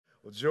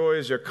Well, joy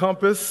is your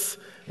compass,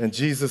 and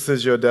Jesus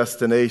is your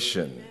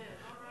destination.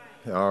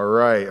 All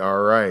right,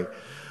 all right.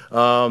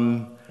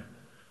 Well,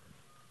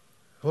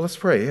 let's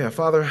pray. Yeah,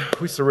 Father,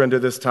 we surrender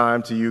this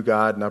time to you,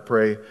 God, and I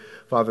pray,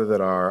 Father, that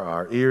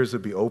our ears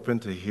would be open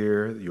to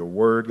hear your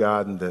word,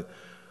 God, and that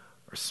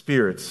our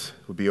spirits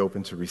would be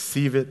open to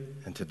receive it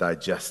and to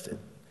digest it.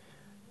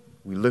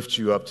 We lift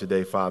you up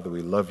today, Father.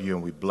 We love you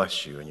and we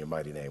bless you. In your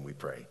mighty name we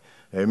pray.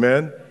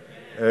 Amen?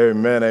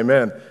 Amen,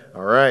 amen.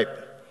 All right.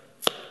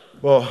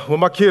 Well, when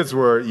my kids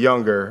were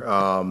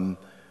younger,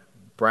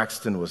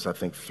 Braxton was, I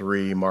think,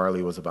 3.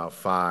 Marley was about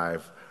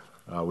 5.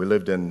 We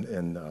lived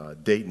in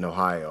Dayton,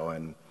 Ohio,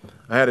 and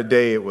I had a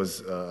day,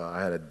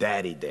 I had a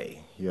daddy day,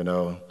 you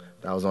know.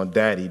 I was on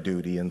daddy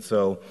duty, and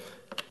so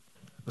I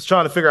was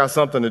trying to figure out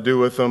something to do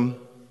with them,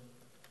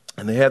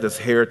 and they had this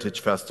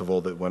heritage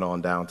festival that went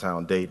on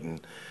downtown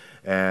Dayton,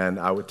 and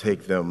I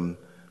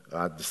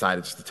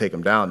decided just to take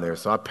them down there,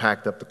 so I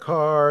packed up the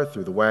car,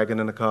 threw the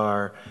wagon in the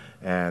car,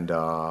 and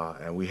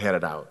we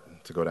headed out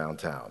to go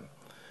downtown.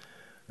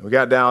 And we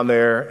got down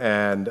there,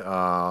 and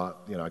I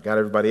got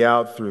everybody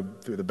out, threw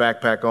the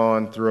backpack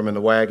on, threw them in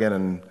the wagon,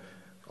 and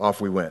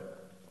off we went.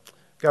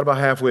 Got about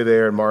halfway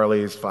there, and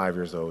Marley's 5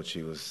 years old.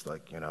 She was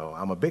like,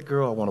 I'm a big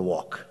girl, I want to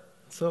walk.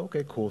 So,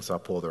 okay, cool. So I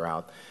pulled her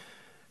out,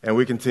 and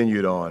we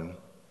continued on.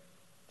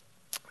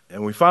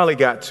 And we finally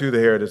got to the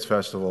Heritage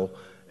Festival,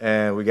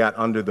 and we got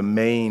under the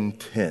main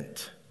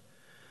tent.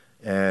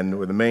 And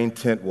where the main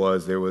tent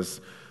was, there was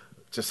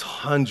just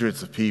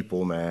hundreds of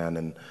people,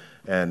 man,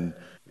 and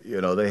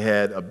they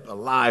had a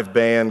live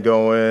band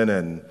going,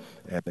 and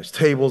there's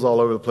tables all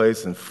over the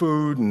place and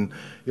food, and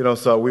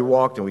so we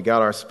walked and we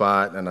got our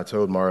spot, and I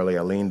told Marley,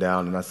 I leaned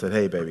down and I said,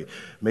 hey baby,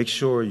 make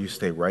sure you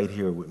stay right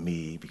here with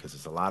me because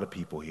there's a lot of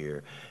people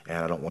here and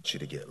I don't want you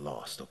to get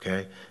lost,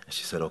 okay? And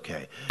she said,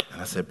 okay.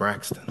 And I said,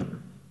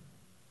 Braxton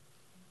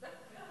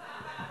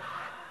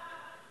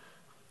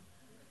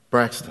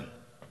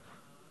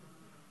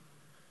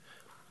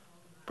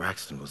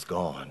was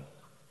gone.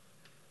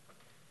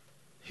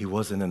 He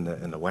wasn't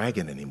in the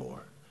wagon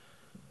anymore.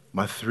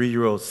 My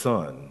 3-year-old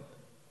son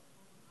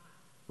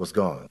was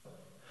gone.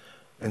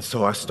 And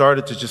so I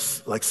started to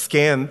just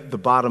scan the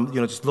bottom,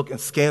 just look and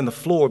scan the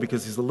floor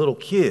because he's a little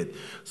kid.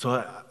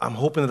 So I'm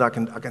hoping that I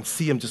can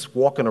see him just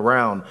walking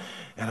around,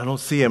 and I don't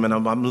see him. And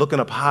I'm looking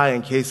up high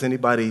in case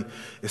anybody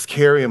is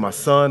carrying my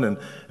son, and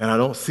I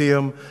don't see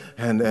him.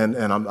 And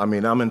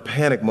I'm in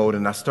panic mode,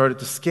 and I started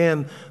to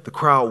scan the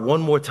crowd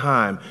one more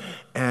time,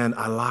 and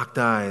I locked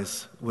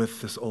eyes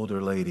with this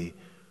older lady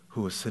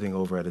who was sitting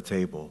over at a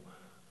table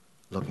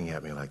looking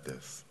at me like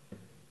this.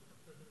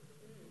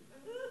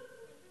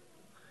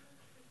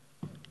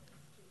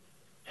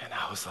 And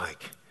I was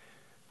like,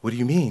 what do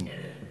you mean?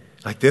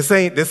 This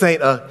ain't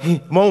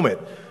a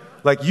moment.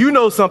 You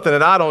know something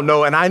that I don't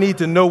know, and I need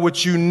to know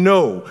what you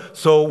know.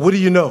 So what do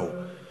you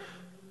know?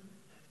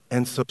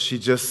 And so she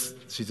just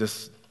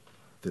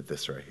did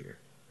this right here.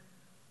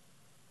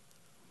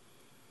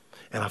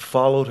 And I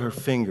followed her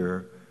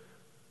finger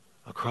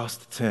across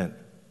the tent,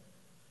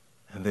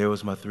 and there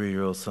was my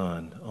 3-year-old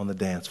son on the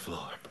dance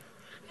floor.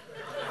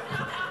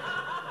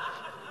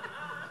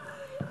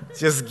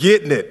 Just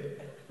getting it.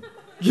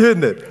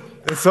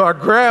 And so I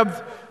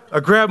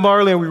grabbed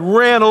Marley, and we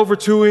ran over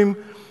to him,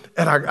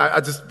 and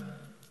I just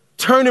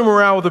turned him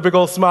around with a big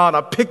old smile, and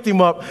I picked him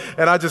up,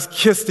 and I just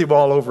kissed him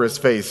all over his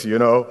face,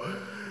 And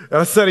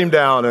I set him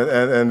down,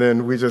 and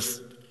then we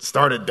just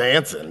started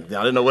dancing.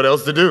 I didn't know what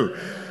else to do.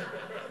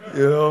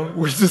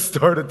 We just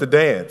started to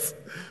dance.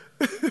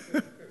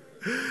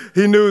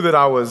 He knew that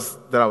I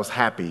was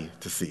happy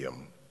to see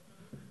him.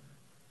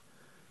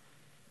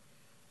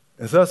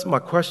 And so that's my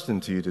question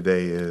to you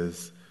today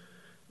is,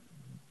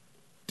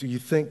 do you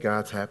think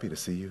God's happy to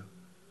see you?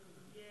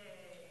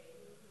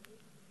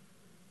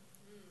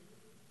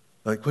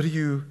 What do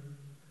you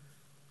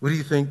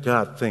think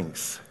God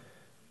thinks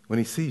when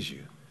he sees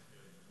you?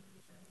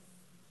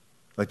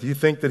 Do you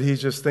think that he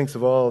just thinks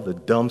of all the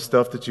dumb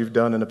stuff that you've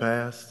done in the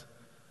past?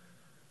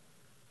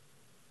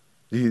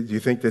 Do you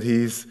think that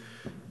he's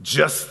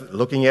just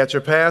looking at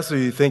your past, or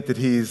do you think that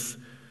he's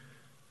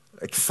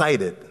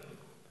excited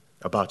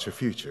about your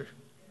future?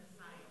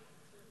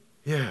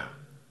 Yeah.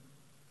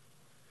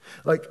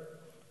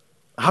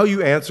 How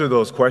you answer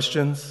those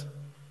questions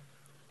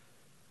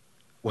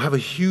will have a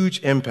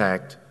huge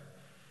impact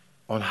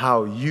on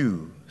how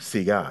you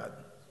see God.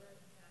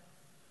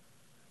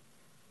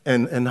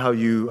 And how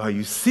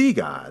you see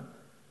God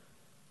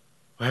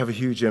will have a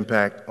huge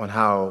impact on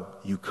how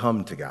you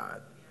come to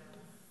God.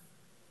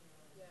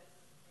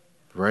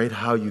 Right?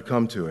 How you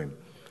come to him.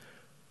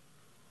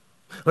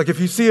 If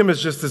you see him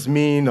as just this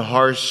mean,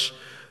 harsh,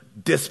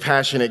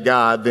 dispassionate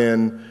God,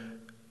 then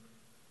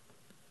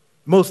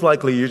most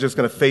likely you're just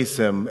going to face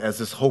him as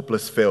this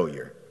hopeless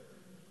failure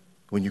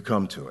when you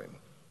come to him.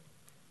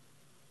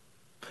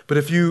 But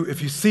if you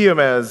see him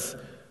as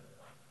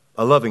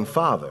a loving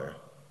father,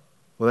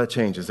 well, that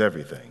changes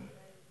everything.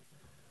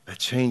 That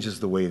changes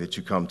the way that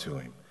you come to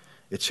him.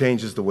 It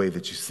changes the way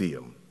that you see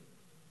him.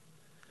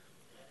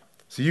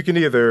 So you can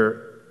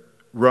either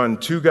run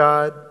to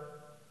God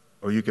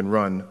or you can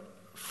run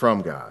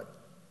from God.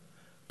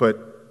 But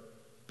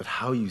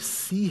how you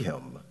see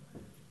him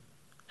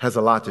has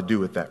a lot to do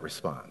with that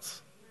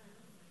response.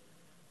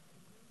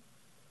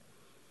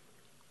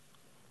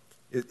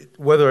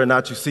 Whether or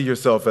not you see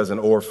yourself as an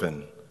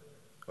orphan,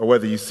 or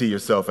whether you see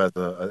yourself as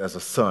a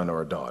son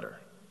or a daughter.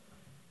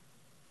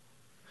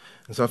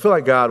 And so I feel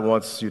like God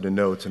wants you to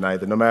know tonight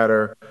that no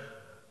matter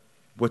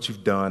what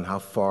you've done, how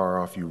far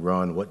off you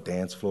run, what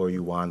dance floor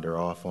you wander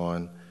off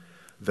on,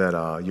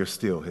 that you're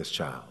still his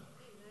child.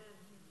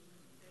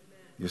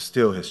 You're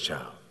still his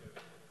child.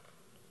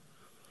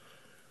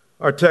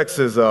 Our text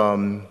is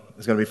going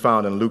to be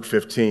found in Luke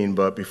 15,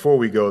 but before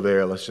we go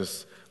there, let's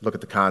just look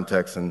at the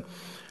context. And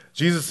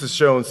Jesus is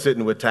shown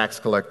sitting with tax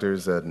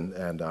collectors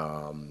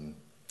and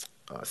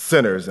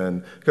sinners,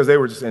 and because they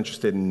were just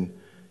interested in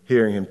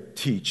hearing him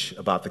teach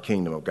about the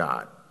kingdom of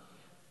God.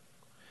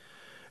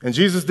 And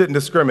Jesus didn't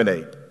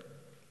discriminate.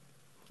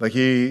 Like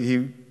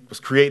he was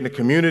creating a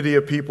community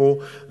of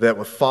people that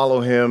would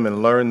follow him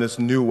and learn this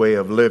new way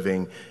of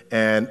living,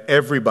 and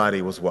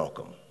everybody was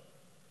welcome.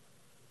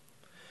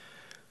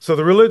 So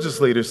the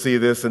religious leaders see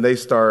this, and they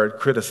start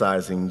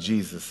criticizing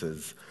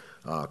Jesus'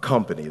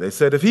 company. They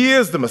said, if he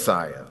is the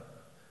Messiah,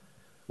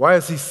 why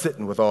is he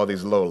sitting with all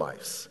these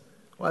lowlifes?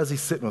 Why is he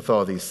sitting with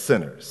all these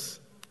sinners?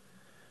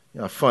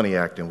 You know, funny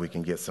acting we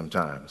can get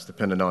sometimes,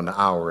 depending on the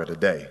hour of the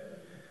day,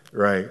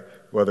 right?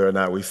 Whether or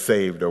not we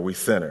saved or we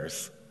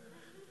sinners.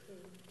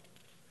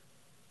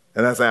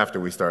 And that's after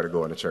we started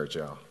going to church,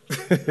 y'all.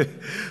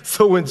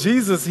 So when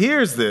Jesus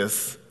hears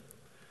this,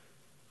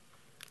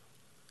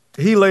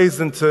 he lays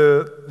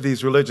into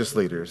these religious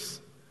leaders,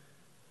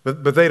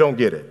 but they don't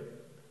get it.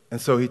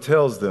 And so he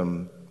tells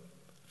them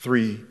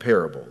 3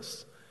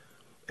 parables,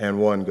 and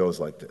one goes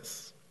like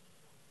this.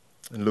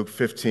 In Luke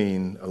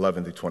 15,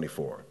 11 through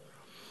 24.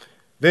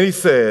 Then he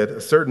said,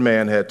 a certain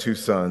man had 2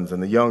 sons,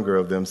 and the younger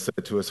of them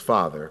said to his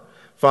father,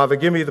 Father,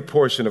 give me the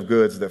portion of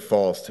goods that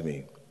falls to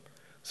me.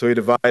 So he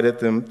divided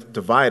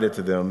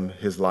to them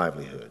his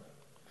livelihood.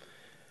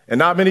 And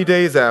not many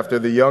days after,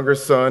 the younger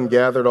son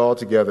gathered all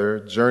together,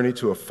 journeyed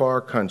to a far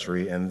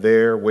country, and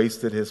there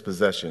wasted his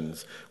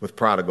possessions with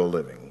prodigal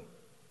living.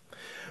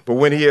 But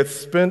when he had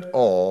spent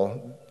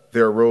all,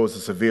 there arose a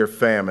severe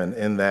famine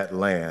in that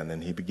land,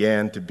 and he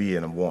began to be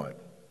in want.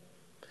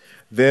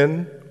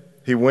 Then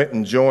he went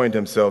and joined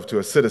himself to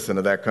a citizen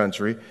of that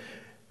country,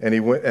 and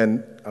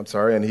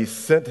he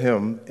sent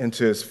him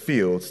into his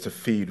fields to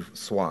feed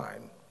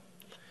swine.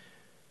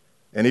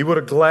 And he would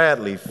have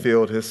gladly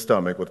filled his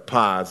stomach with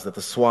pods that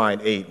the swine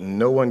ate, and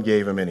no one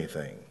gave him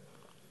anything.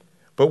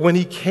 But when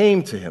he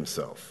came to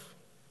himself,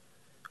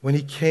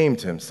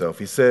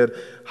 he said,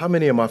 how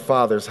many of my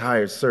father's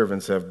hired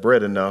servants have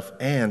bread enough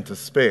and to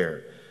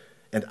spare,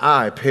 and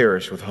I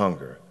perish with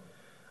hunger?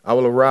 I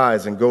will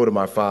arise and go to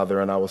my father,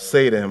 and I will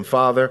say to him,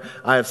 Father,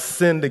 I have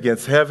sinned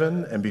against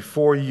heaven and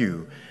before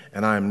you,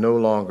 and I am no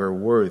longer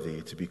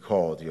worthy to be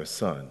called your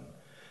son.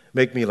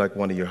 Make me like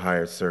one of your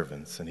hired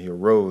servants. And he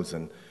arose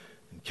and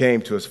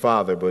came to his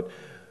father, but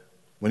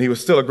when he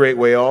was still a great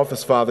way off,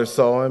 his father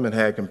saw him and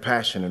had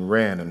compassion and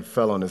ran and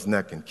fell on his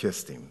neck and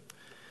kissed him.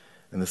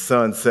 And the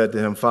son said to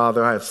him,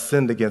 Father, I have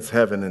sinned against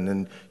heaven and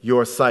in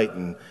your sight,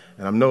 and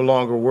I'm no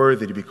longer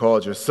worthy to be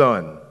called your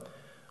son.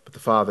 But the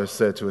father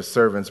said to his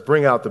servants,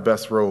 bring out the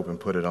best robe and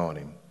put it on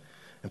him,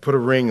 and put a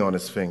ring on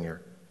his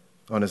finger,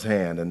 on his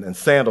hand, and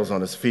sandals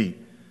on his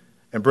feet,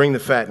 and bring the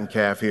fattened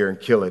calf here and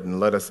kill it, and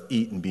let us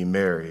eat and be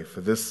merry.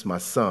 For this my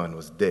son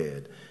was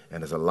dead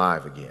and is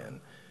alive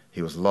again.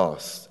 He was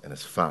lost and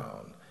is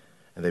found.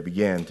 And they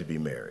began to be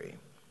merry.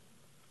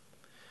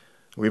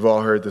 We've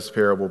all heard this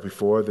parable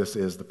before. This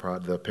is the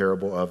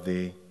parable of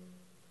the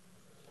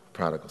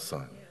prodigal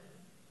son.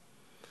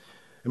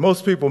 And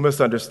most people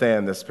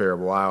misunderstand this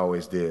parable. I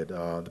always did.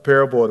 The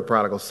parable of the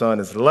prodigal son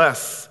is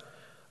less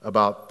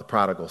about the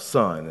prodigal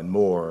son and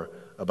more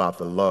about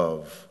the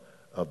love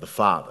of the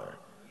father.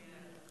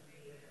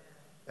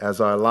 As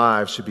our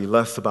lives should be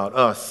less about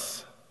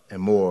us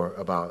and more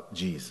about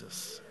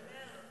Jesus.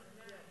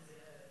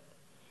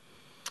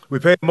 We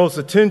pay most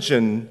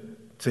attention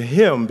to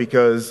him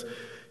because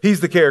he's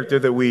the character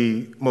that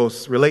we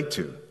most relate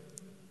to.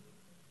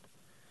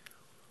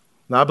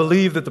 Now, I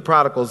believe that the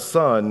prodigal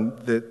son,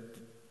 that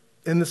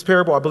in this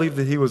parable, I believe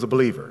that he was a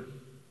believer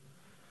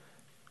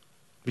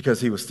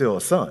because he was still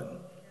a son.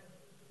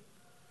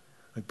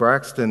 Like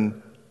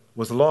Braxton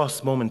was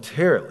lost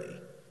momentarily,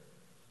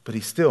 but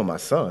he's still my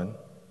son.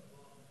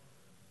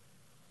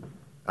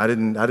 I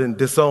didn't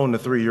disown the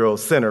 3-year-old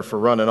sinner for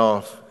running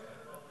off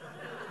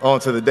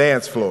onto the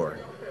dance floor.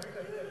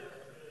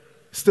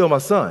 Still my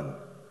son.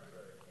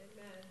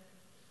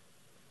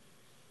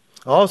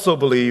 I also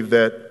believe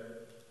that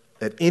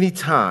at any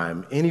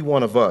time, any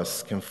one of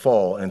us can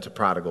fall into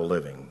prodigal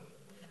living.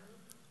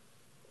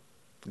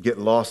 Get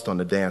lost on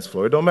the dance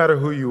floor. It don't matter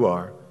who you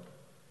are.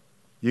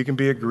 You can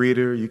be a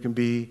greeter, you can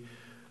be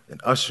an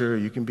usher,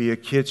 you can be a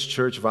kids'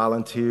 church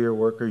volunteer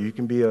worker, you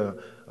can be a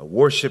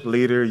worship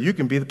leader, you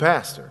can be the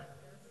pastor.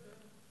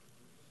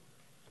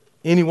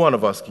 Any one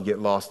of us can get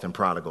lost in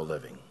prodigal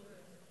living.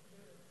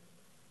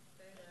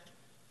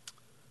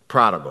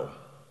 Prodigal.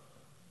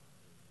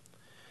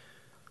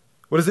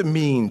 What does it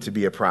mean to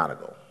be a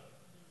prodigal?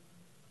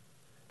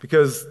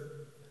 Because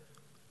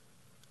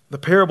the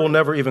parable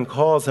never even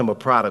calls him a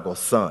prodigal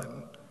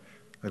son.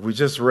 Like we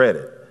just read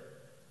it.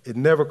 It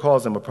never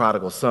calls him a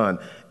prodigal son.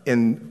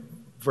 In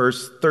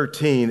verse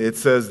 13, it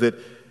says that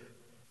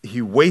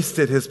he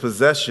wasted his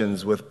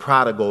possessions with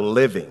prodigal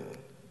living.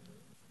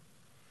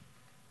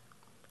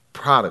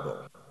 Prodigal.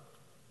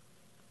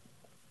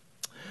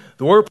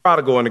 The word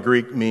prodigal in the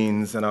Greek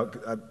means, and I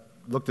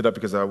looked it up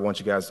because I want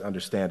you guys to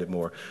understand it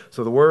more.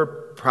 So the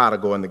word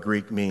prodigal in the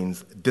Greek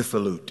means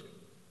dissolute.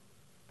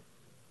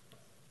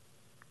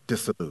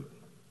 Dissolute.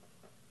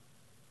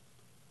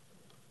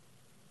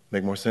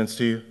 Make more sense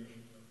to you?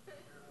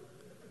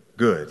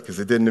 Good, because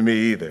it didn't to me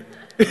either.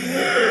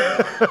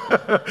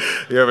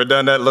 You ever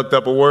done that, looked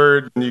up a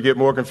word, and you get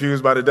more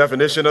confused by the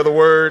definition of the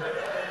word?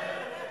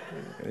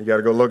 You got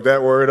to go look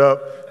that word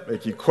up,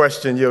 make you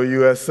question your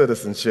U.S.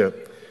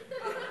 citizenship.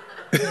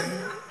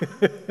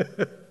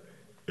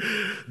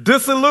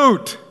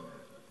 Dissolute.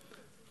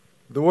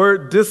 The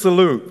word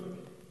dissolute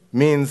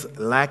means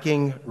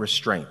lacking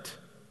restraint.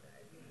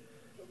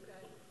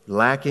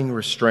 Lacking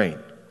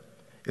restraint.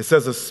 It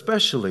says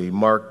especially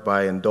marked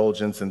by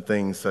indulgence in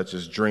things such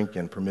as drink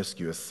and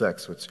promiscuous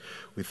sex, which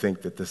we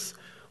think that this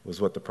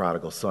was what the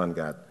prodigal son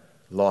got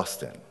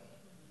lost in.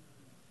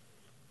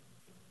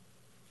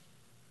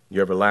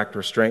 You ever lacked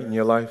restraint in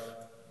your life?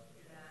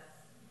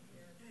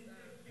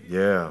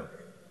 Yeah.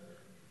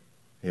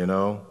 You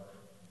know,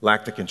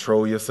 lack to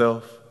control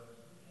yourself.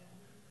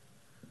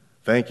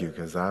 Thank you,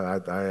 because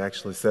I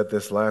actually said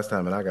this last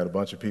time, and I got a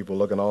bunch of people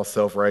looking all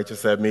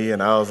self-righteous at me,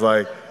 and I was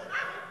like,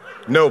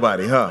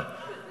 nobody, huh?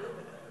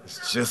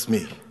 It's just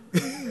me.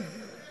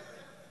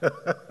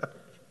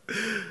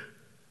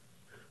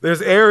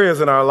 There's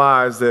areas in our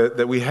lives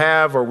that we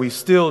have or we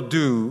still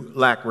do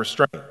lack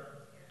restraint.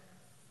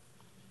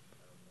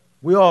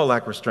 We all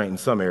lack restraint in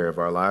some area of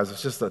our lives.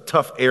 It's just a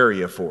tough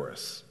area for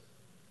us,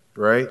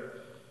 right?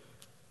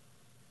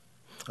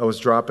 I was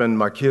dropping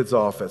my kids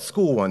off at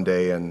school one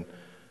day, and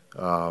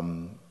I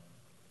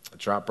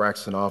dropped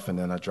Braxton off, and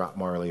then I dropped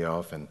Marley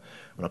off. And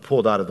when I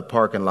pulled out of the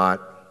parking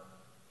lot,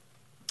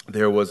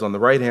 there was on the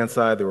right-hand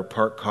side, there were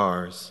parked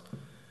cars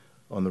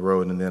on the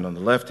road, and then on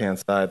the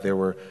left-hand side, there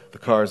were the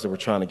cars that were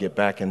trying to get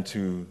back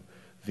into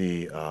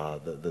the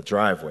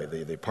driveway,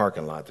 the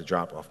parking lot to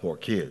drop off more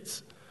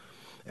kids.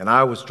 And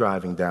I was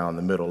driving down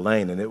the middle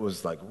lane, and it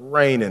was like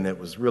raining. It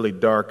was really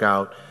dark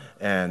out,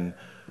 and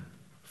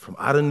from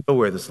out of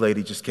nowhere, this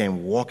lady just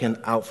came walking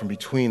out from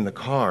between the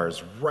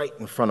cars right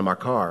in front of my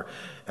car,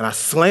 and I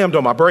slammed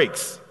on my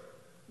brakes.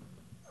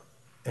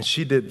 And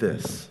she did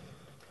this.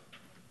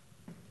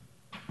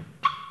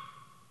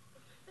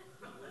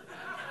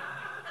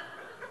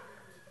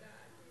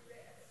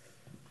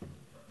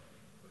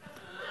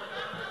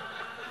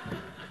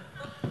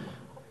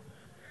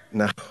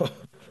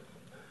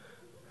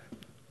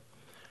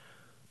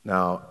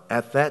 Now,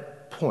 at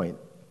that point,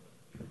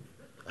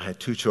 I had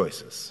two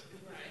choices.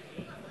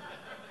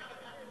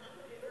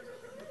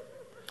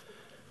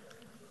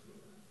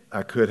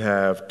 I could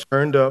have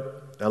turned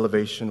up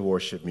elevation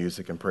worship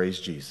music and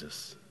praised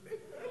Jesus,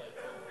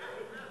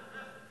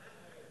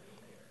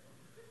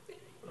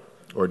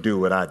 or do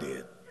what I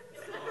did.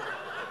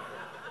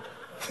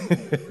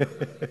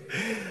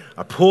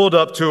 I pulled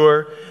up to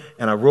her,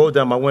 and I rolled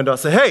down my window. I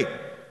said, "Hey,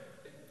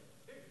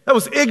 that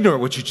was ignorant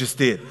what you just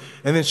did."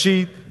 And then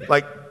she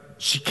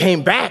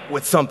came back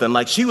with something.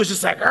 Like, she was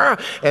just like, "Ah,"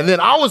 and then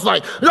I was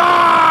like,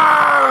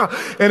 "Ah!"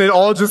 And it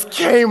all just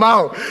came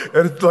out.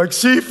 And like,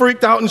 she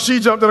freaked out and she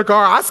jumped in the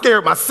car. I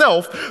scared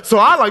myself, so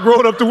I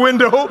rolled up the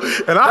window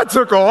and I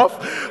took off.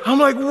 I'm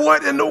like,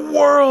 what in the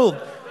world?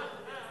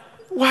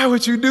 Why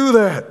would you do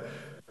that?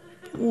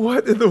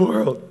 What in the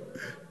world?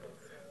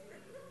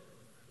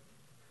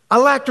 I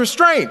lacked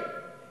restraint.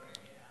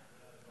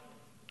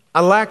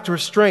 I lacked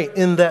restraint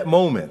in that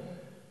moment.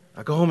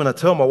 I go home and I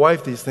tell my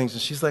wife these things,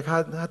 and she's like,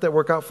 how'd that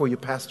work out for you,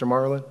 Pastor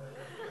Marlon?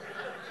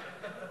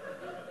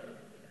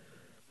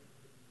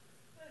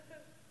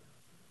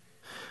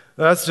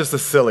 That's just a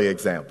silly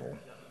example.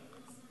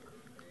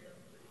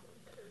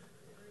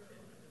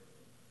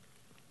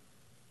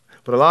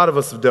 But a lot of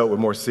us have dealt with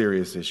more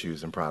serious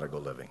issues in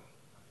prodigal living.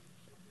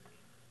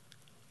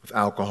 With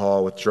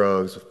alcohol, with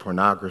drugs, with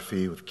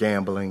pornography, with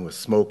gambling, with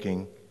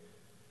smoking.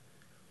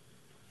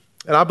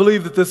 And I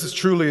believe that this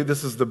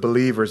is the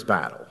believer's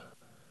battle.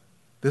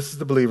 This is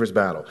the believer's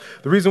battle.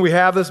 The reason we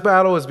have this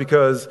battle is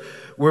because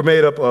we're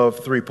made up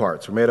of three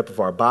parts. We're made up of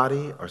our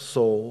body, our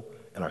soul,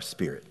 and our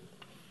spirit.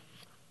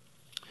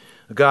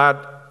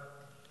 God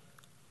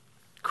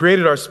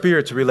created our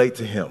spirit to relate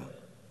to Him.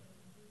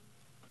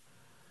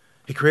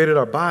 He created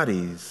our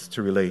bodies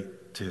to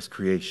relate to His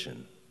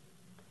creation.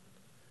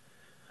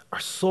 Our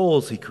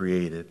souls He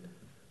created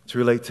to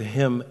relate to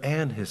Him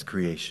and His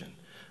creation.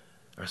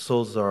 Our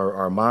souls are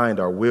our mind,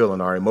 our will, and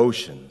our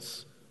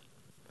emotions.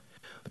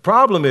 The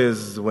problem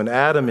is when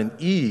Adam and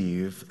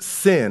Eve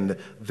sinned,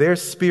 their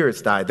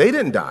spirits died. They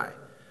didn't die.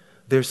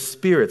 Their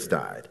spirits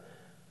died.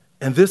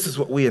 And this is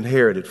what we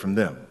inherited from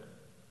them.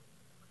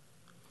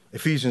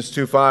 Ephesians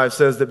 2:5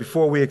 says that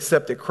before we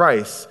accepted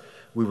Christ,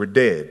 we were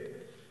dead.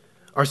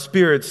 Our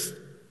spirits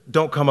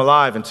don't come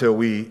alive until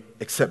we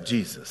accept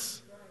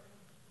Jesus.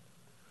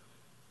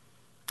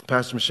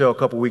 Pastor Michelle a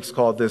couple weeks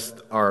called this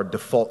our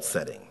default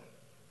setting.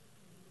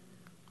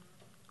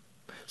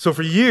 So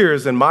for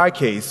years, in my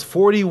case,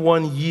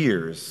 41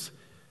 years,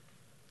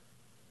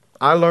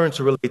 I learned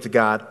to relate to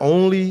God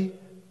only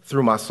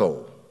through my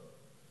soul,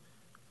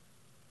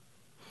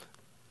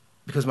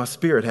 because my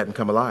spirit hadn't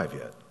come alive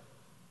yet.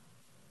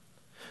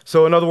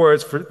 So in other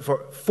words,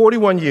 for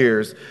 41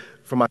 years,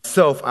 for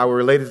myself, I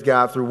related to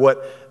God through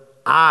what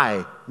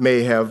I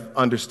may have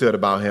understood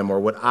about him, or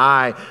what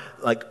I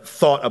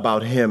thought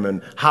about him,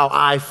 and how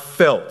I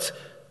felt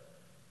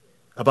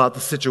about the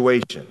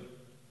situation.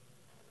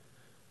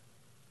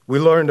 We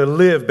learn to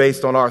live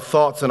based on our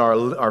thoughts and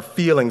our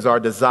feelings, our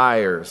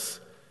desires,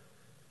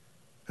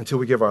 until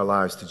we give our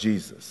lives to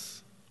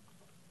Jesus.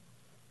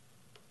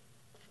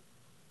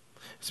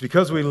 It's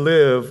because we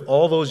live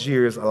all those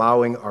years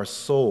allowing our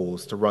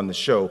souls to run the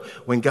show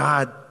when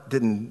God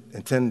didn't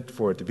intend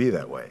for it to be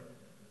that way.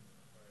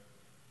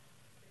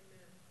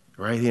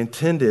 Right? He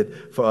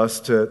intended for us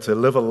to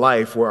live a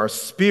life where our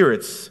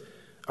spirits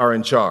are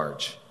in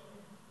charge.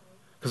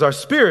 Because our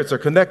spirits are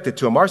connected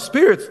to him. Our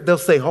spirits, they'll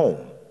stay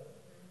home.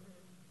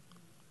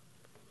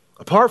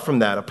 Apart from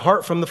that,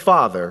 apart from the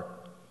Father,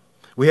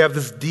 we have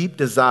this deep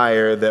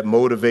desire that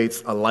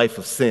motivates a life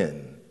of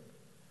sin.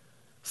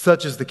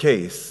 Such is the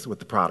case with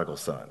the prodigal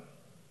son.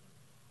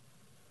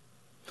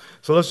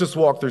 So let's just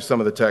walk through some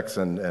of the texts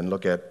and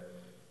look at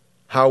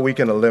how we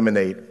can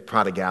eliminate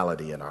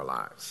prodigality in our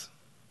lives.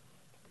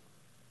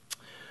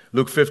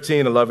 Luke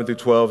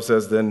 15:11-12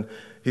 says, Then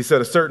he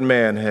said, a certain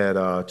man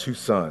had 2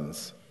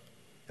 sons,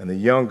 and the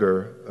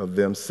younger of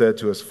them said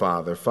to his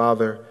father,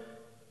 Father,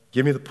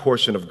 give me the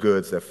portion of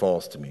goods that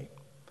falls to me.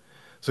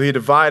 So he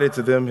divided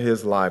to them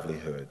his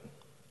livelihood.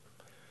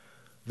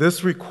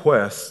 This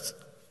request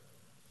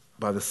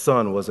by the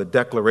son was a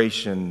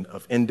declaration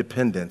of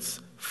independence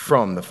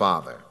from the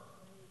father.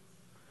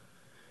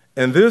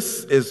 And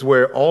this is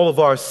where all of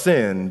our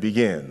sin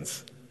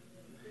begins.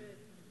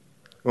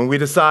 When we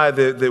decide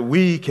that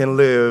we can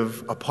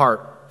live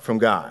apart from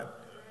God,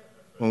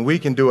 when we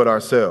can do it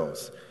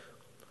ourselves.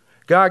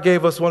 God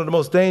gave us one of the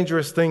most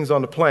dangerous things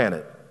on the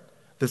planet,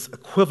 this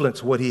equivalent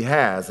to what he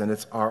has, and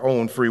it's our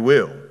own free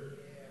will.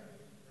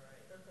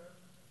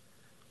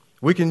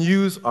 We can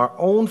use our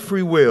own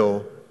free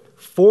will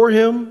for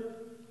him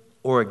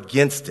or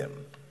against him.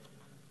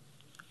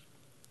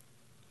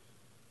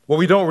 What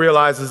we don't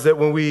realize is that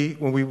when we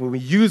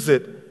use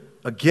it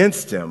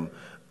against him,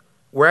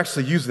 we're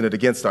actually using it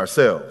against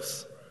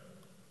ourselves.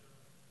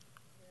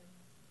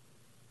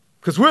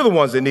 Because we're the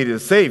ones that needed a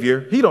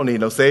savior. He don't need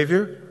no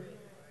savior.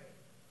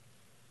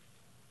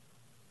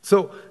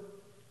 So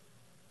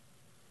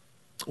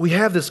we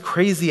have this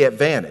crazy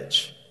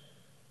advantage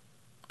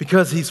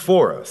because he's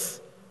for us.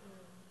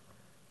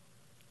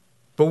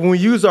 But when we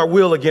use our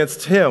will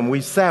against him, we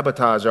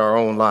sabotage our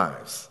own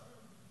lives.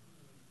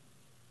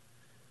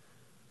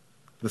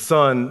 The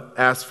son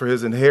asked for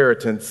his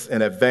inheritance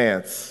in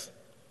advance.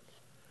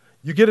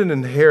 You get an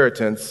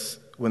inheritance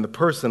when the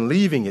person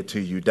leaving it to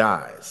you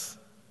dies.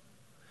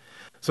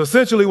 So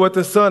essentially what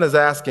the son is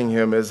asking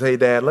him is, hey,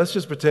 Dad, let's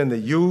just pretend that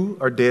you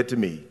are dead to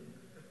me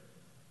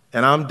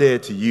and I'm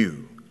dead to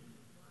you.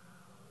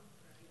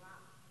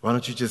 Why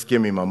don't you just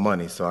give me my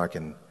money so I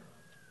can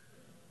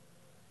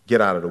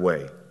get out of the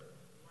way?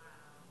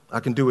 I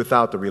can do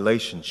without the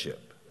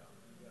relationship.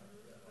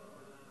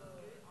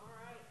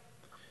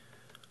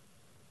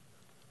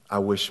 I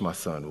wish my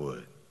son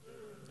would.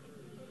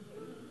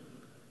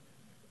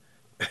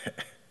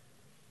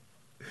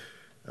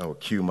 I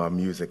would cue my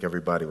music.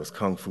 Everybody was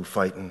kung fu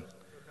fighting.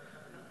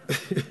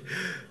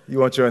 You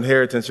want your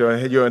inheritance?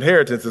 Your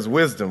inheritance is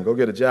wisdom. Go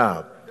get a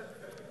job.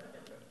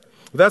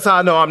 That's how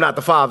I know I'm not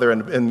the father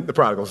in the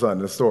prodigal son in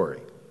the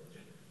story.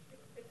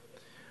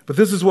 But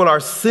this is what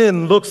our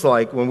sin looks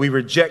like when we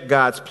reject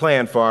God's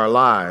plan for our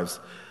lives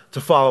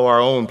to follow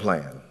our own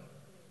plan.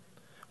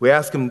 We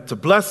ask him to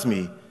bless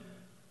me,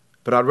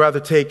 but I'd rather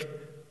take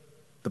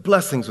the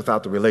blessings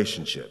without the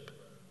relationship.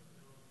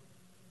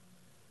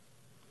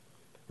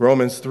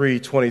 Romans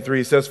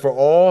 3:23 says, For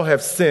all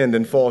have sinned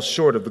and fall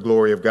short of the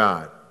glory of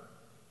God.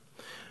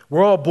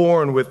 We're all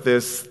born with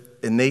this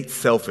innate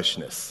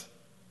selfishness,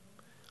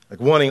 like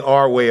wanting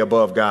our way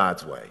above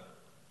God's way,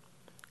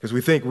 because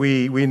we think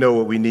we know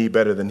what we need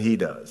better than he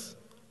does.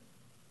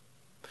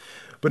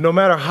 But no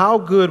matter how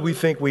good we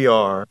think we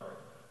are,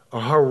 or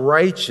how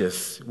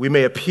righteous we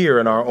may appear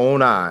in our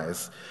own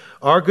eyes,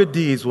 our good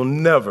deeds will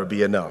never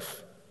be enough.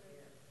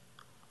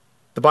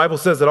 The Bible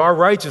says that our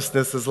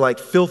righteousness is like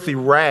filthy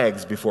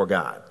rags before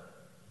God.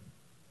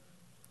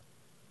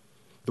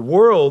 The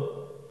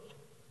world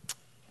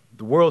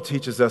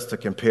teaches us to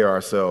compare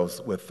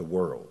ourselves with the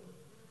world.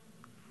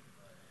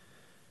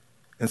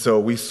 And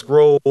so we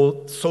scroll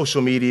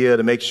social media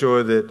to make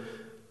sure that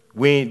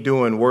we ain't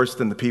doing worse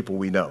than the people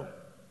we know.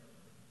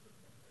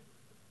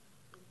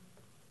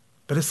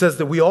 But it says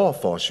that we all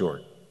fall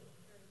short.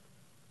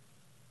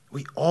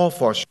 We all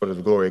fall short of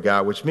the glory of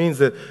God, which means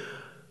that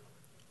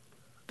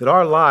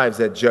our lives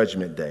at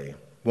Judgment Day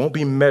won't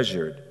be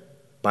measured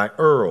by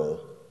Earl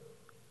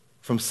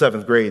from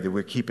 7th grade that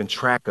we're keeping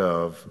track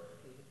of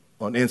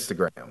on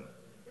Instagram.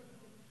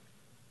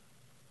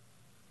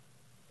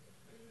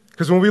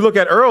 Because when we look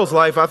at Earl's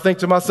life, I think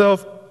to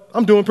myself,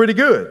 I'm doing pretty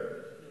good.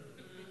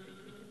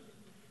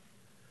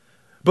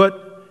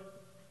 But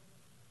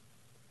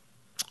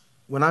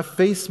when I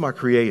face my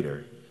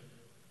Creator,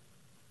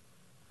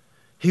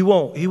 He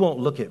won't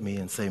look at me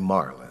and say,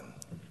 Marlon,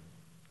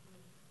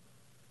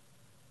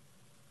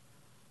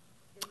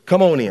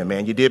 come on in,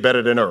 man. You did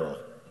better than Earl.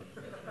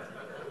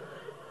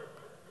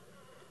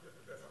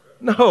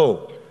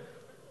 No.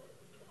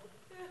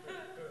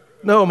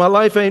 No, my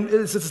life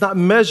it's not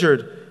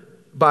measured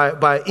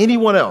by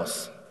anyone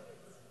else.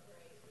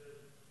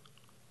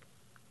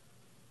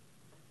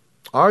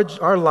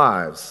 Our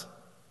lives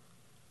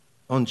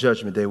on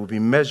Judgment Day will be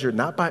measured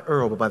not by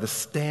Earl, but by the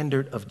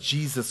standard of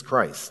Jesus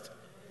Christ.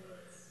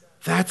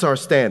 That's our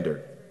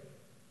standard.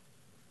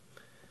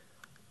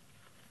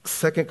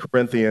 2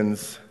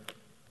 Corinthians,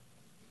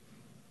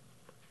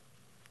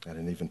 I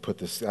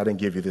didn't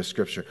give you this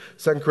scripture.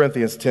 2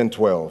 Corinthians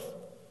 10:12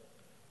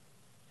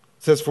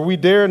 says, "For we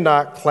dare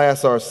not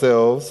class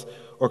ourselves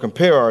or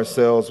compare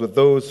ourselves with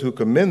those who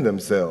commend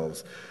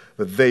themselves,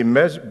 but they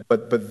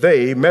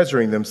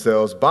measuring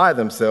themselves by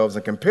themselves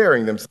and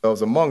comparing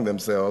themselves among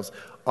themselves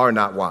are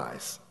not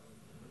wise."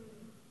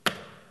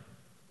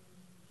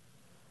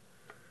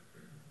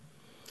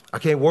 I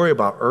can't worry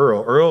about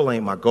Earl. Earl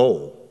ain't my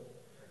goal.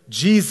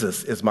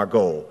 Jesus is my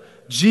goal.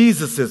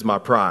 Jesus is my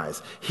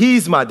prize.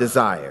 He's my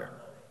desire.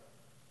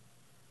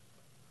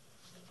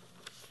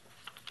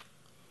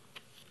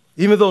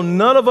 Even though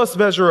none of us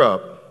measure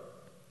up,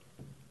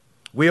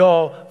 we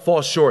all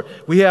fall short.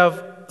 We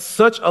have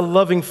such a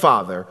loving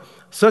Father,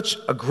 such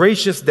a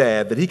gracious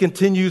Dad that He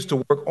continues to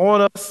work on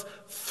us,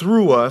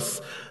 through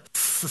us,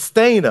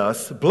 sustain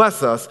us,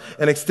 bless us,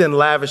 and extend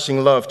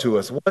lavishing love to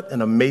us. What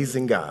an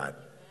amazing God.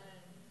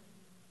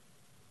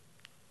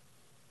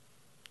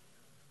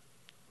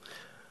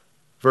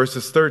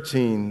 Verses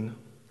 13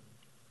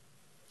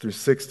 through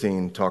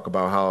 16 talk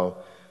about how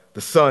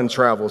the son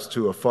travels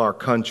to a far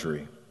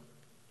country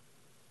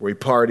where he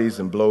parties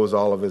and blows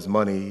all of his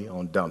money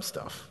on dumb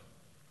stuff.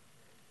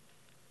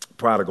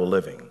 Prodigal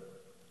living.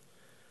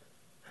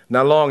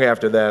 Not long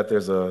after that,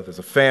 there's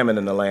a famine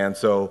in the land,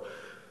 so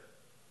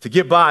to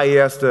get by, he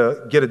has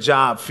to get a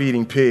job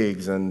feeding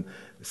pigs, and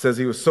it says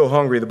he was so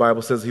hungry, the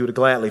Bible says he would have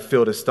gladly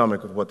filled his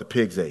stomach with what the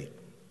pigs ate.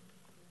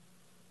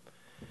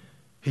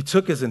 He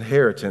took his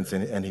inheritance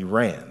and he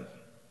ran.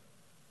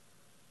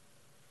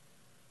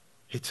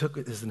 He took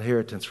his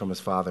inheritance from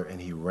his father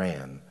and he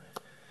ran.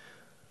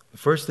 The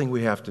first thing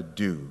we have to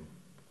do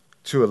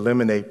to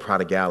eliminate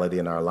prodigality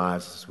in our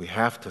lives is we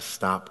have to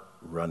stop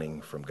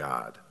running from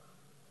God.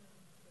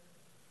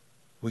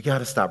 We got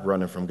to stop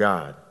running from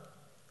God.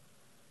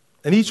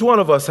 And each one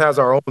of us has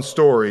our own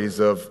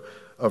stories of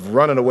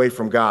running away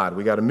from God.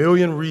 We got a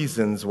million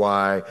reasons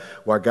why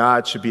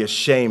God should be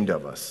ashamed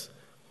of us.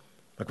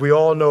 Like we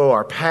all know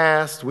our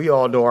past, we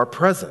all know our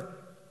present,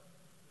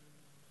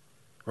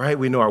 right?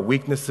 We know our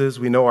weaknesses,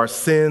 we know our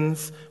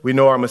sins, we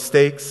know our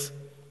mistakes.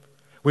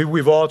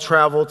 We've all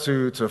traveled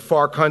to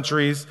far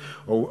countries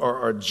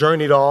or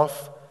journeyed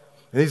off.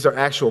 And these are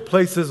actual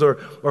places or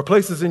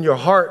places in your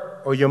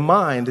heart or your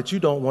mind that you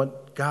don't want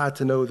God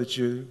to know that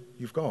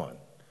you've gone.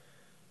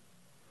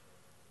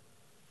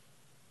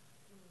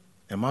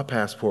 And my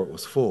passport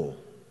was full.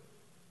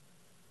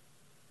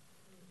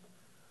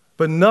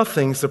 But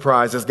nothing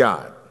surprises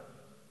God.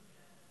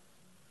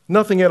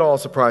 Nothing at all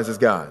surprises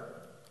God.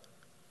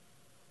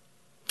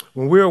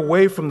 When we're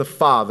away from the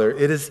Father,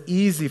 it is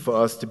easy for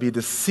us to be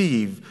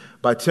deceived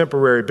by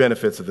temporary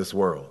benefits of this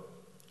world.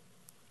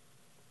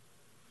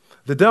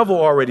 The devil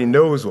already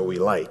knows what we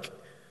like.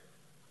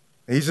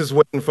 He's just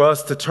waiting for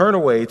us to turn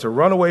away, to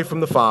run away from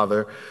the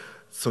Father,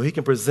 so he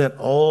can present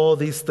all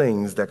these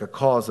things that could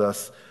cause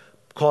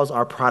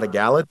our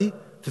prodigality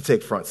to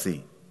take front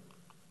seat.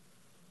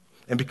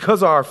 And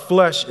because our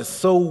flesh is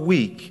so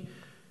weak,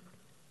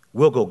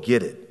 we'll go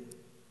get it.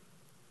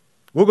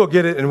 We'll go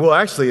get it and we'll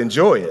actually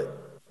enjoy it.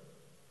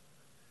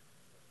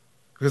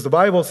 Because the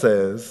Bible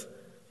says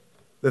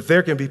that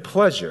there can be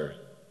pleasure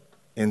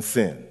in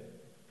sin,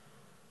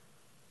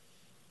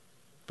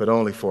 but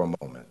only for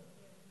a moment.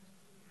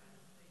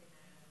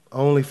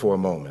 Only for a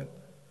moment.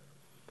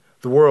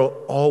 The world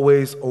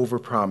always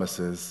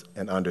overpromises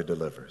and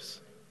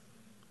underdelivers.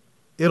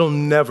 It'll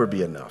never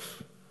be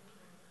enough.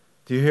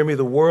 Do you hear me?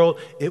 The world,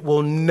 it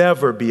will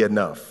never be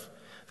enough.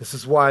 This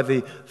is why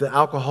the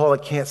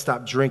alcoholic can't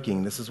stop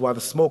drinking. This is why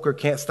the smoker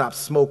can't stop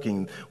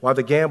smoking, why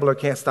the gambler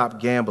can't stop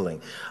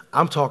gambling.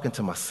 I'm talking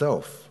to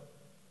myself.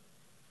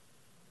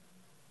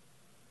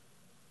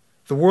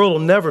 The world will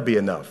never be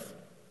enough.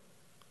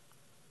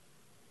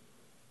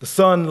 The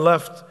son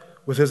left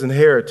with his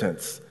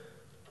inheritance,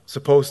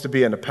 supposed to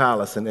be in a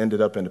palace, and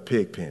ended up in a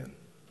pig pen.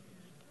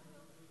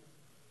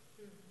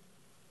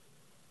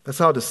 That's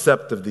how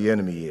deceptive the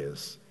enemy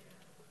is.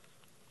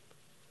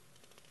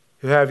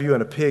 He'll have you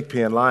in a pig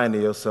pen lying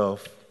to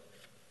yourself,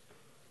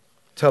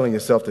 telling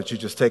yourself that you're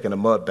just taking a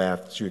mud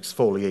bath, that you're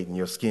exfoliating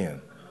your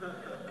skin.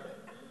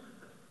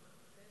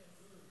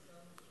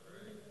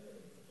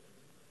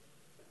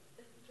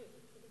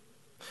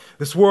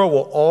 This world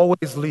will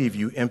always leave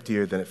you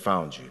emptier than it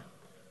found you.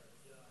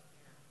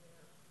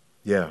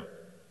 Yeah.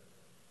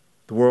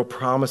 The world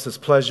promises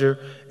pleasure,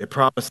 it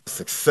promises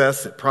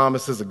success, it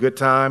promises a good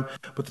time.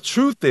 But the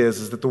truth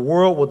is that the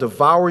world will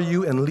devour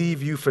you and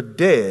leave you for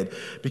dead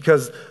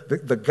because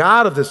the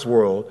God of this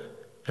world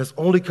has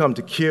only come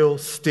to kill,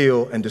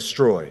 steal, and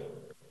destroy.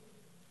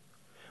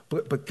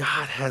 But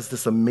God has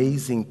this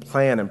amazing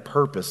plan and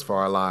purpose for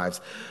our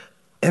lives,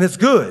 and it's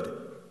good.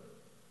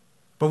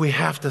 But we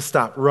have to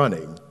stop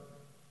running.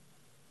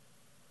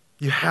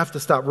 You have to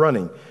stop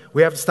running.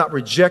 We have to stop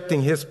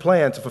rejecting his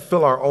plan to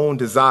fulfill our own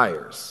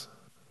desires.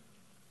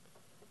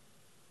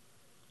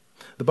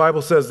 The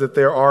Bible says that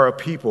there are a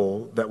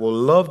people that will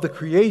love the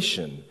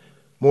creation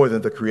more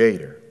than the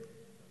Creator.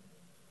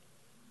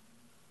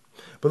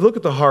 But look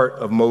at the heart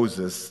of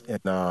Moses in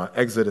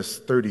Exodus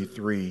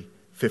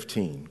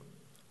 33:15.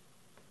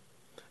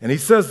 And he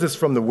says this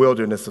from the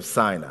wilderness of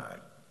Sinai.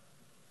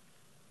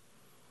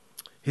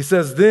 He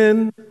says,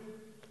 Then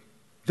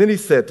he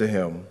said to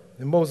him,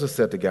 and Moses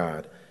said to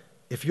God,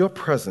 if your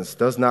presence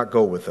does not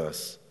go with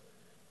us,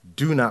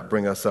 do not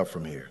bring us up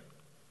from here.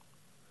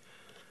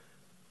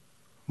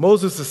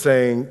 Moses is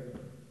saying,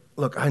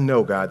 look, I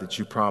know, God, that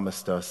you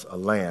promised us a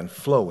land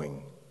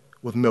flowing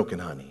with milk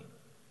and honey.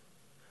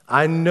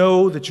 I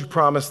know that you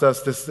promised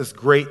us this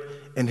great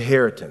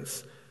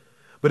inheritance.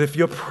 But if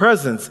your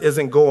presence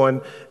isn't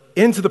going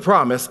into the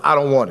promise, I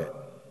don't want it.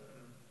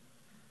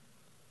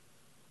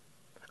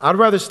 I'd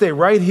rather stay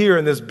right here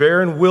in this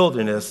barren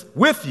wilderness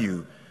with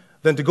you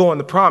than to go in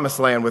the promised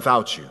land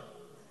without you.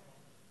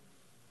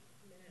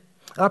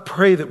 I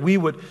pray that we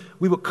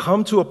would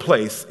come to a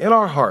place in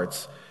our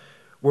hearts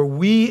where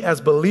we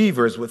as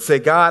believers would say,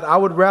 God, I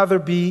would rather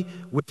be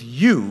with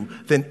you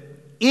than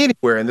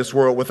anywhere in this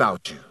world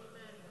without you.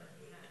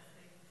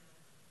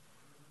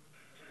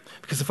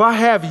 Because if I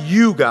have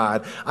you,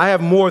 God, I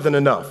have more than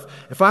enough.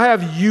 If I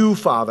have you,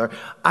 Father,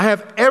 I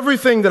have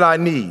everything that I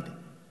need.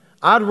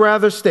 I'd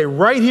rather stay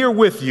right here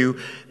with you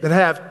than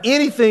have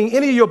any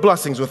of your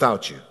blessings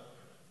without you.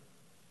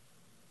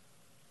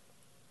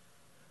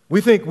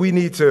 We think we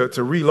need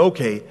to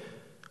relocate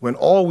when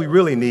all we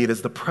really need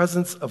is the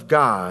presence of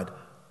God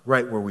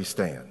right where we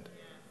stand.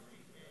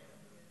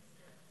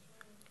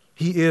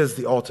 He is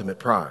the ultimate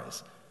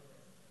prize.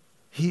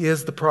 He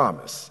is the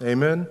promise.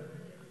 Amen?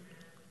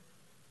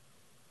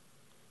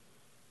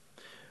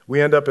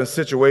 We end up in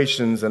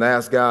situations and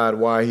ask God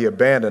why he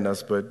abandoned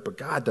us, but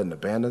God doesn't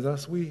abandon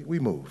us. We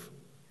move.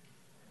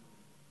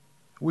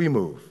 We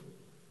move.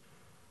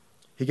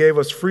 He gave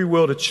us free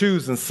will to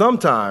choose, and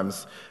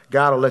sometimes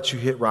God will let you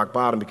hit rock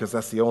bottom because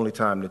that's the only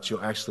time that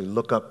you'll actually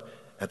look up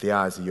at the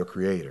eyes of your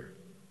Creator.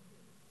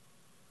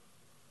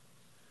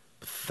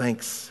 But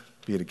thanks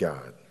be to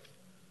God.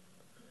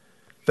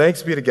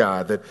 Thanks be to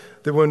God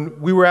that when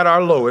we were at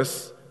our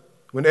lowest,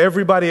 when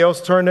everybody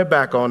else turned their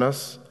back on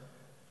us,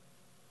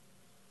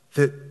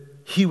 that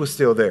he was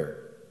still there.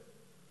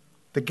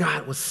 That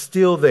God was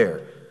still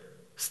there,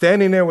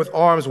 standing there with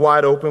arms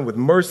wide open, with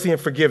mercy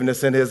and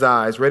forgiveness in his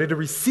eyes, ready to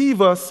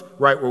receive us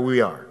right where we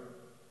are.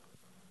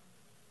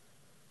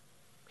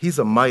 He's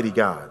a mighty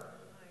God.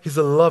 He's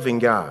a loving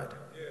God.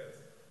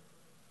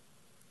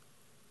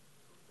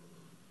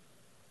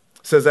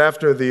 It says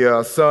after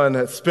the son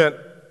had spent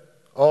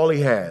all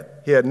he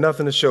had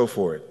nothing to show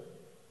for it,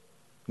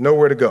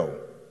 nowhere to go.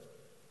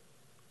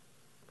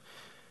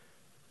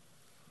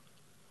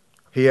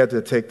 He had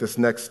to take this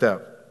next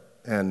step,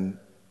 and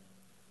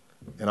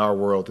in our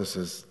world, this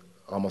is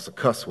almost a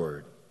cuss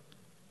word.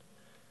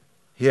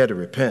 He had to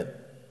repent.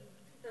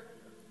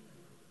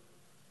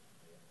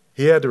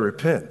 He had to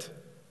repent.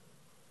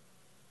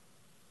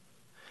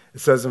 It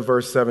says in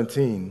verse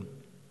 17,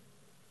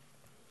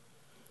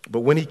 but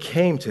when he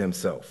came to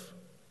himself,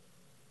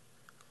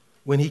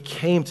 when he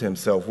came to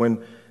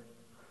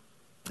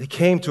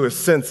his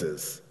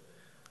senses,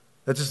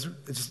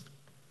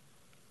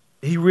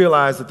 he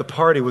realized that the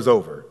party was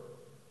over.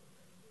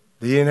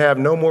 That he didn't have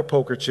no more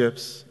poker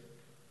chips.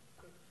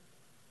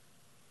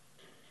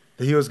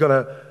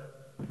 That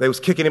they was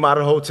kicking him out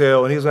of the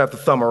hotel and he was going to have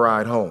to thumb a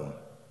ride home.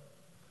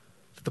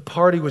 That the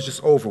party was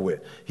just over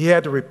with. He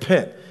had to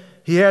repent.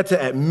 He had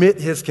to admit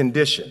his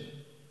condition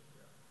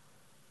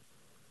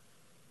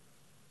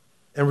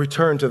and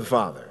return to the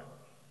Father.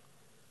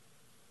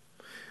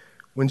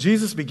 When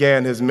Jesus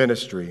began his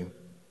ministry,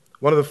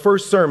 one of the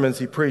first sermons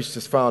he preached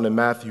is found in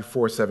Matthew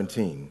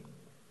 4:17.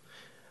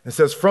 It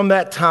says, from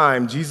that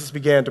time, Jesus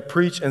began to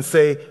preach and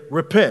say,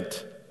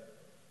 repent.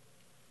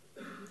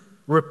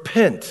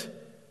 Repent,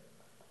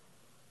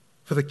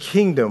 for the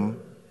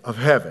kingdom of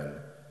heaven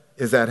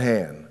is at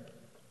hand.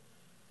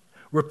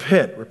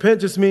 Repent. Repent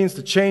just means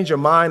to change your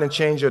mind and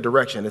change your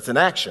direction. It's an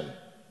action.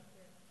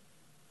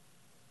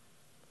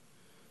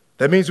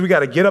 That means we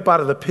got to get up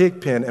out of the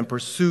pig pen and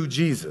pursue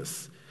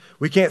Jesus.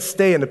 We can't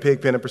stay in the pig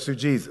pen and pursue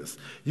Jesus.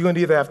 You're going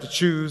to either have to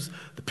choose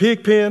the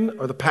pig pen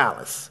or the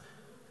palace.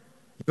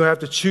 You're going to have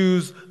to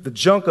choose the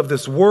junk of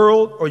this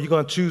world, or you're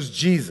going to choose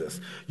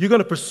Jesus. You're going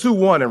to pursue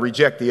one and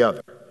reject the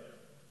other.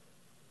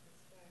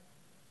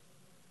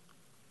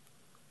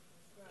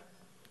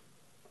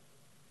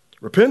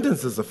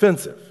 Repentance is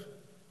offensive.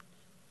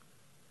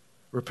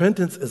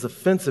 Repentance is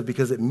offensive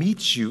because it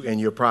meets you in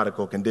your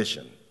prodigal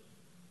condition.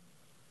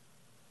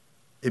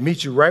 It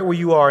meets you right where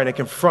you are, and it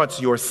confronts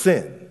your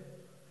sin.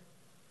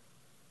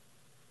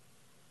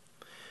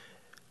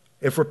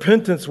 If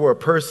repentance were a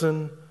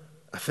person,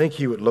 I think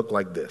he would look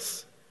like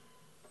this.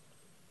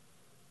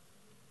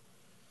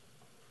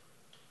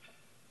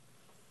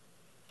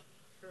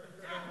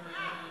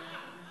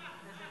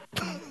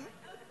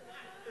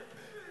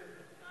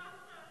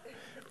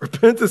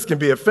 Repentance can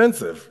be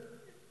offensive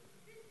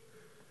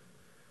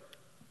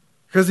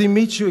because he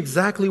meets you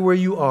exactly where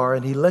you are,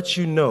 and he lets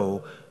you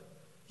know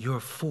you're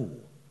a fool.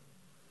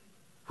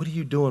 What are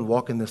you doing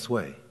walking this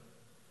way?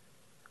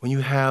 When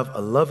you have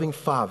a loving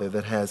Father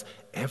that has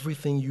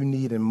everything you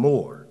need and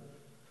more,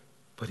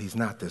 but he's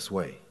not this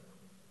way.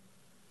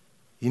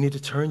 You need to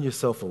turn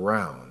yourself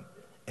around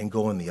and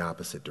go in the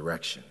opposite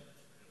direction.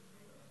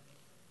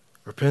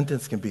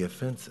 Repentance can be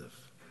offensive.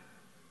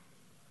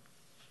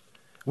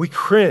 We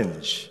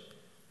cringe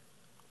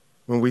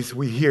when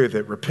we hear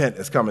that repent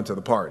is coming to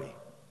the party,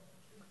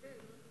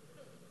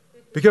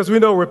 because we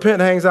know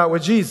repent hangs out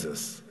with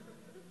Jesus.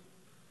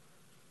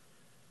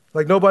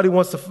 Like nobody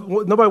wants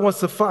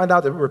to find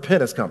out that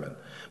repent is coming.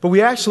 But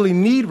we actually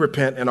need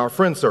repent in our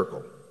friend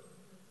circle,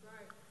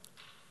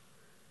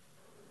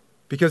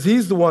 because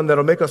he's the one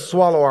that'll make us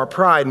swallow our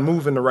pride and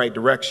move in the right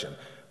direction,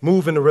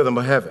 move in the rhythm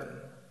of heaven.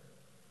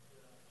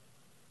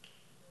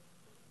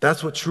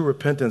 That's what true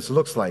repentance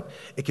looks like.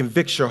 It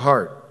convicts your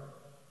heart.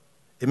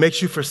 It makes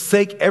you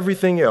forsake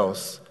everything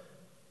else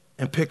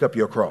and pick up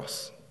your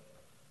cross.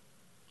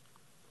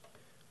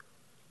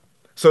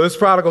 So this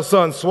prodigal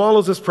son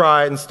swallows his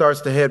pride and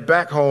starts to head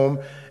back home,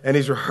 and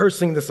he's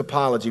rehearsing this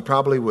apology,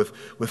 probably with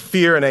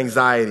fear and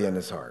anxiety in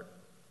his heart.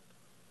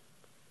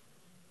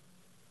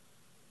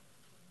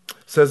 It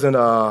says in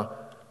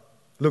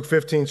Luke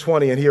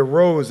 15:20, and he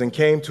arose and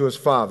came to his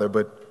father,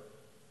 but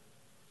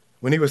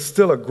when he was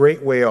still a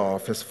great way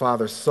off, his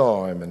father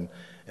saw him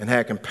and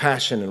had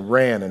compassion and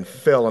ran and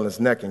fell on his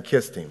neck and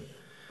kissed him.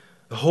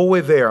 The whole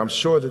way there, I'm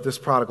sure that this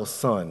prodigal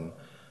son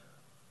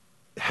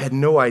had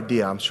no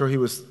idea. I'm sure he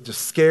was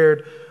just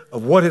scared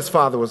of what his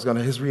father was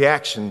his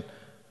reaction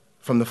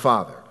from the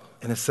father.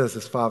 And it says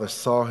his father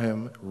saw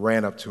him,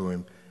 ran up to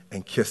him,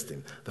 and kissed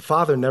him. The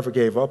father never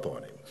gave up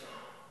on him.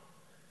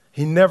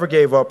 He never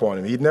gave up on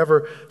him. He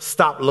never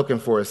stopped looking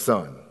for his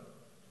son.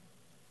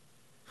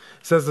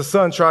 It says the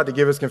son tried to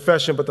give his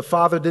confession, but the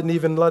father didn't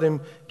even let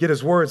him get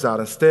his words out.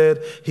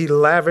 Instead, he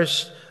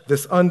lavished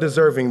this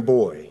undeserving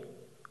boy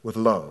with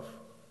love.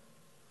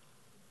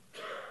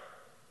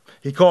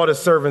 He called his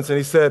servants and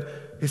he said,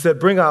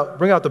 bring out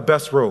the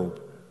best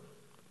robe,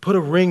 put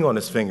a ring on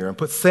his finger, and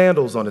put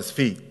sandals on his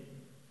feet.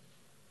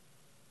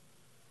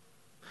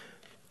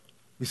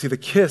 You see, the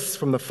kiss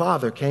from the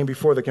father came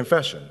before the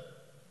confession.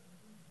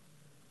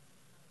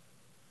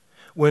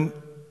 When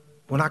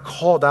I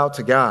called out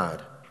to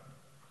God,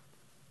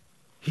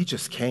 he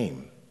just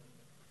came.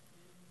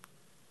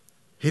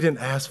 He didn't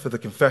ask for the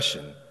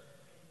confession.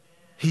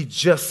 He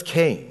just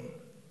came.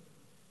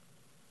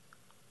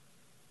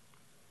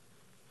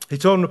 He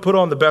told him to put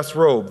on the best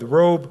robe. The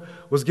robe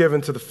was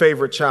given to the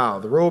favorite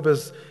child. The robe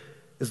is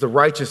the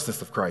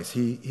righteousness of Christ.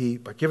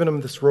 By giving him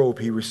this robe,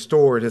 he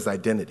restored his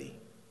identity.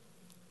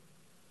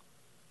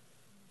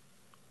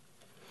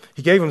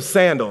 He gave him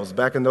sandals.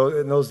 Back in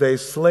those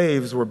days,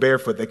 slaves were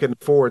barefoot. They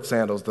couldn't afford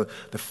sandals. The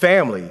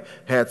family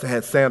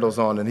had sandals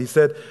on. And he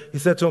said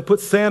to him, put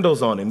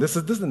sandals on him. This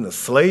isn't a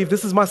slave.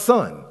 This is my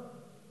son.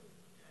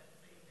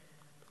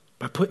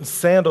 By putting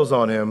sandals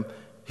on him,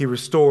 he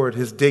restored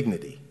his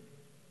dignity.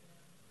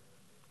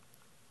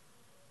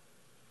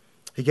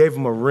 He gave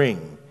him a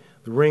ring.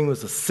 The ring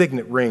was a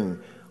signet ring.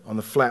 On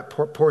the flat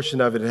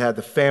portion of it, it had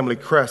the family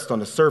crest. On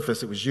the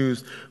surface, it was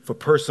used for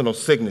personal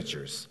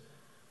signatures.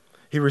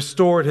 He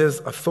restored his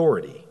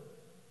authority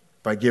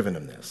by giving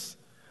him this.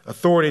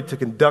 Authority to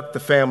conduct the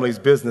family's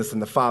business in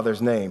the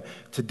Father's name.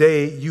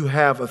 Today, you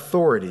have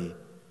authority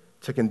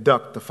to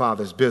conduct the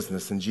Father's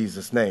business in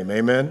Jesus' name.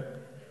 Amen?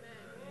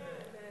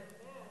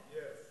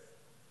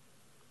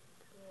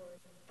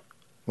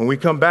 When we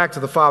come back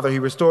to the Father, he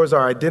restores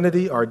our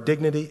identity, our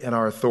dignity, and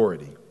our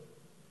authority.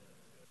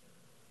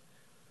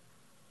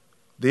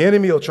 The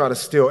enemy will try to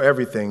steal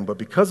everything, but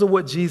because of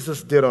what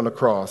Jesus did on the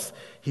cross,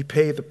 he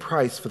paid the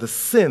price for the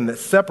sin that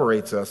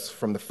separates us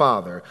from the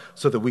Father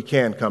so that we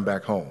can come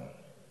back home.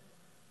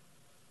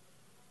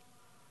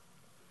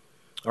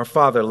 Our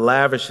Father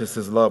lavishes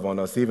his love on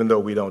us even though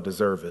we don't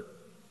deserve it.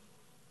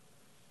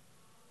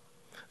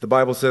 The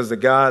Bible says that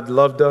God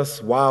loved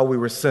us while we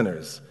were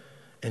sinners,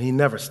 and he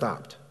never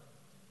stopped.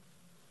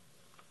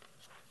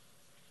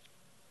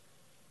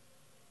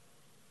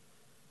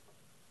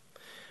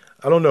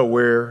 I don't know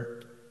where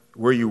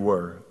you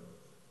were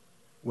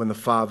when the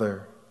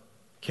Father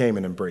came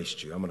and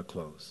embraced you? I'm going to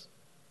close.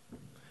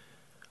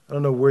 I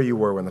don't know where you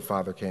were when the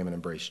Father came and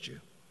embraced you.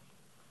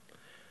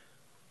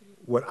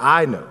 What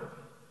I know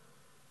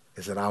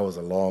is that I was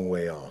a long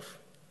way off.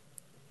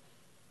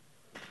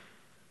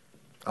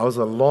 I was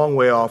a long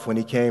way off when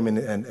he came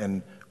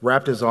and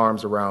wrapped his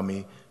arms around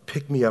me,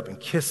 picked me up and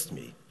kissed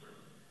me,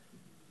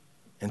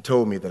 and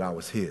told me that I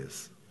was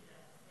his.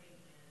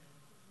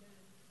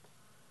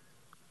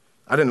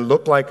 I didn't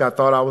look like I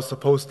thought I was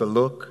supposed to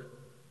look.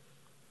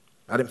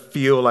 I didn't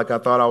feel like I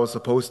thought I was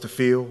supposed to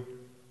feel.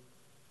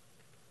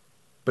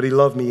 But he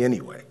loved me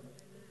anyway.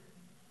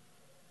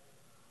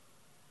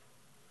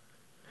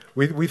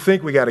 We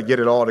think we got to get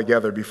it all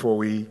together before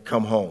we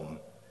come home.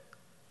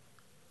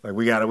 Like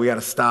we got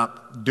to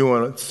stop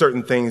doing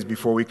certain things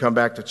before we come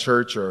back to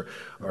church or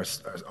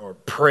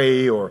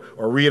pray or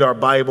read our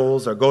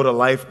Bibles or go to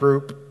life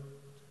group.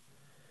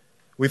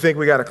 We think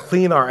we got to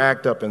clean our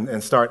act up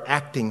and start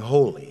acting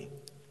holy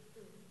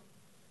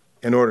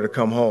in order to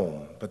come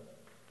home.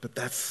 But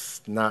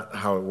that's not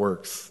how it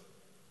works.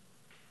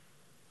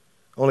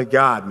 Only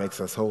God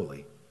makes us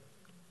holy.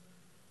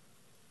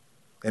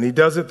 And he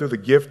does it through the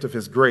gift of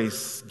his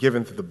grace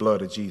given through the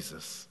blood of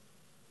Jesus.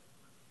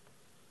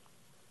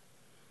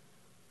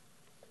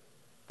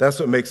 That's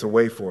what makes a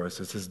way for us.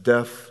 It's his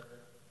death,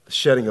 the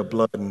shedding of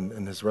blood,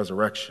 and his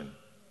resurrection.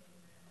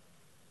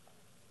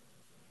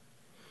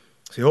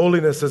 See,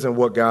 holiness isn't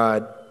what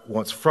God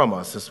wants from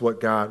us. It's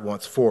what God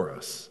wants for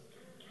us.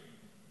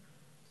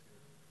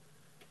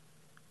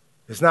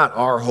 It's not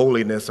our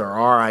holiness or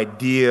our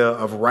idea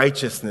of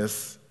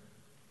righteousness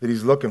that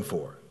he's looking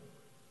for.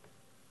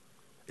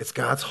 It's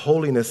God's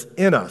holiness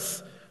in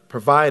us,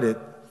 provided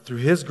through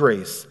his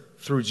grace,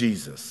 through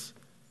Jesus.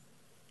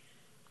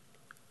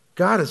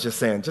 God is just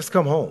saying, just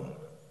come home.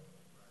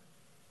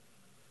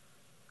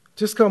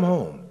 Just come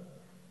home.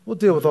 We'll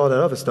deal with all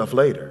that other stuff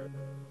later.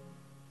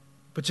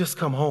 But just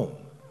come home.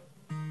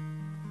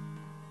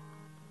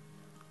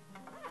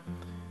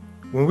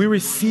 When we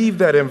receive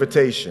that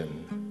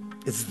invitation,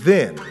 it's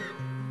then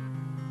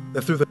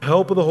that through the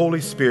help of the Holy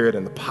Spirit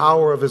and the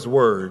power of his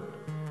word,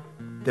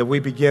 that we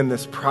begin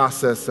this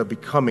process of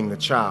becoming the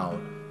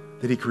child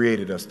that he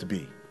created us to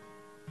be.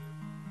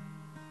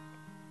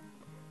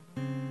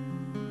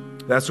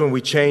 That's when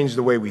we change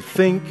the way we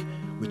think,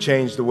 we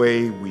change the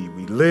way we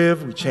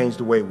live, we change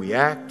the way we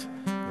act,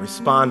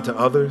 respond to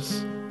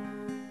others.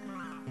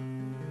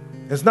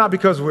 It's not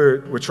because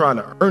we're trying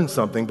to earn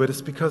something, but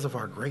it's because of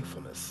our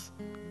gratefulness.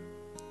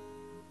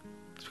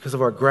 It's because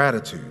of our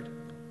gratitude.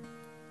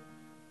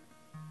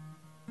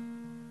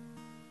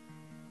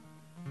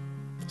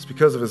 It's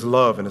because of his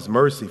love and his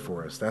mercy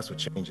for us. That's what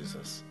changes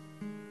us.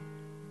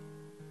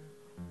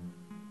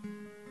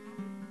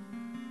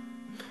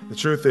 The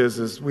truth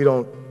is we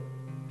don't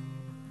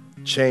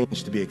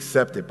change to be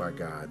accepted by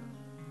God.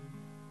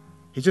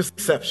 He just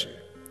accepts you.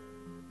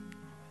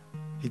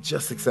 He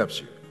just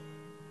accepts you.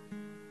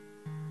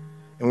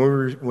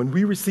 And when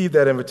we receive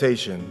that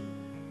invitation,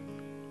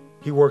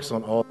 he works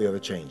on all the other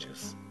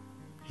changes.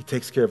 He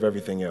takes care of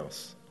everything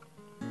else.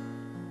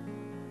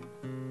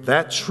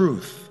 That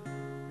truth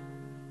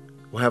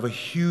will have a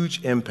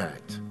huge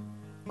impact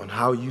on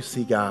how you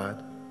see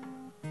God,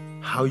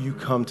 how you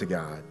come to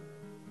God,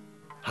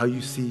 how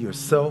you see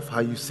yourself,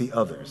 how you see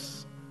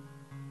others.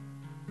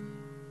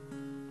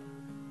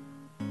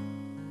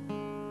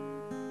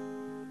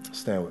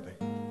 Stand with me.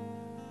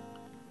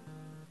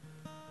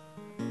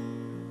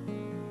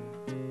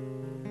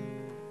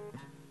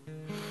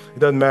 It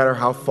doesn't matter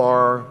how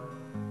far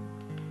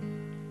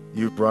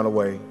you've run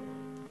away,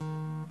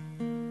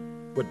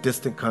 what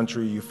distant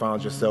country you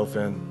found yourself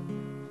in,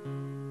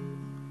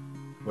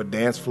 what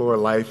dance floor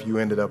life you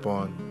ended up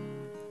on.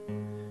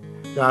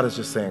 God is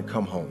just saying,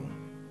 come home.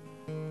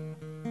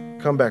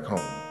 Come back home.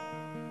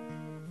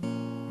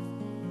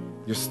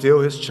 You're still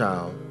his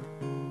child.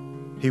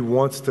 He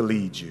wants to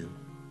lead you.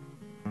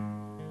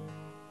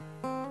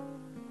 I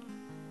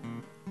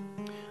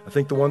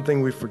think the one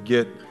thing we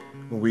forget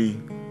when we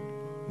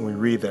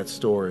read that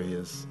story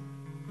is,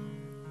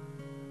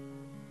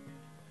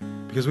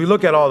 because we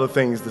look at all the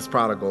things this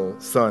prodigal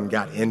son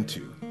got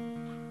into.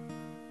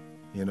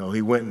 You know,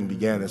 he went and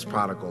began his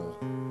prodigal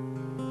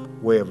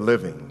way of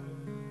living.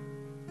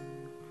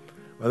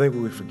 I think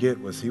what we forget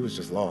was he was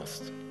just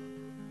lost.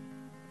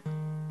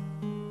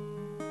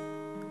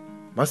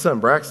 My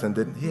son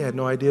Braxton he had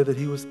no idea that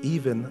he was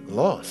even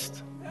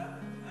lost.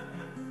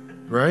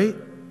 Right?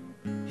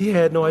 He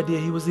had no idea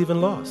he was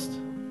even lost.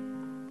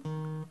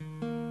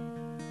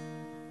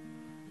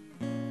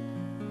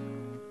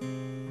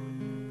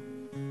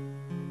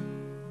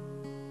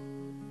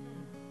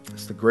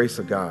 It's the grace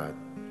of God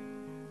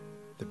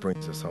that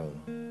brings us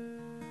home.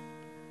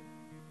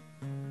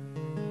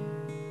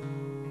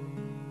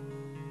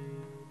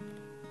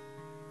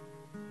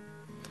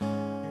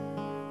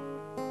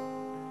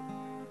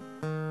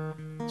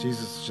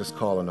 Jesus is just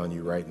calling on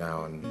you right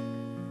now and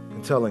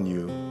telling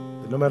you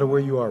that no matter where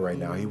you are right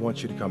now, he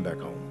wants you to come back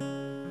home.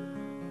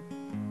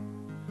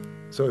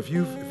 So if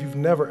you've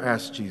never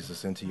asked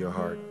Jesus into your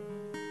heart,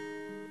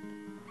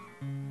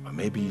 or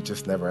maybe you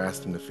just never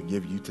asked him to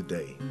forgive you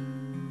today.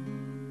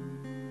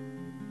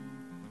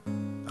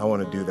 I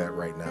want to do that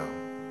right now.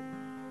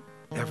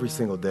 Every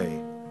single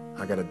day,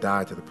 I got to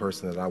die to the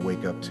person that I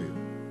wake up to.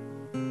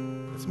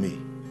 It's me.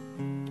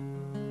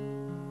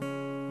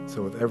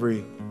 So with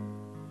every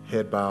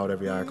head bowed,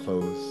 every eye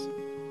closed,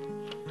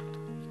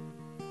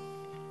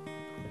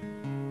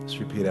 let's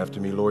repeat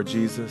after me. Lord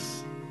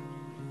Jesus,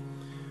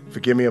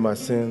 forgive me of my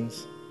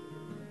sins.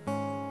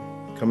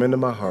 Come into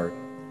my heart.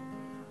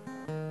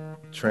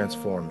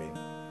 Transform me.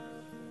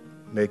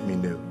 Make me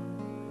new.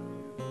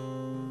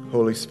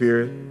 Holy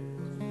Spirit,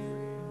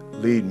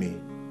 lead me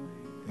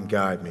and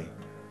guide me.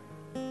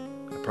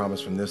 I promise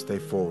from this day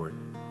forward,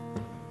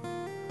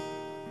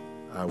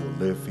 I will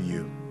live for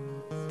you.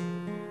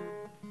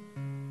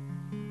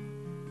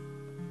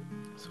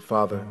 So,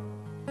 Father,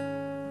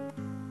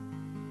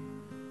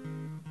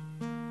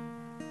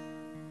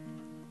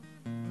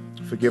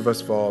 forgive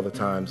us for all the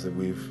times that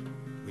we've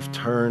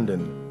turned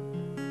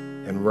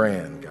and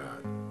ran, God.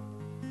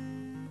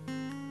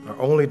 Our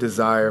only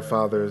desire,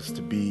 Father, is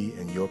to be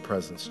in your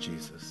presence,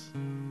 Jesus.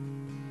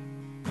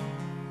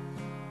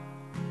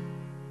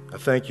 I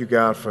thank you,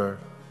 God, for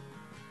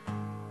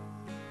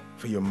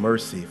your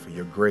mercy, for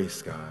your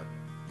grace, God.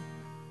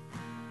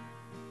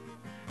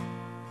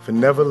 For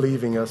never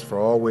leaving us, for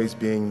always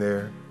being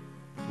there,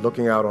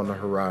 looking out on the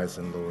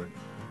horizon, Lord.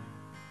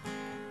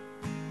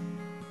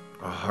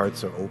 Our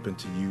hearts are open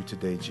to you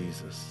today,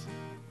 Jesus.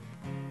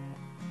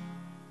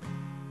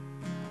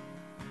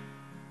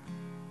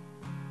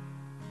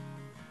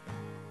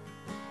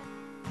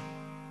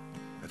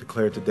 I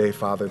declare today,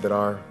 Father, that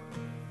our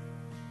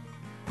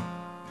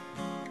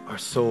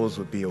souls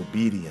would be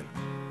obedient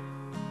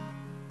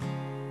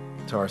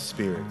to our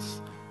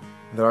spirits,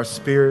 that our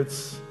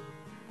spirits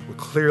would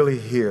clearly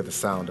hear the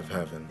sound of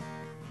heaven.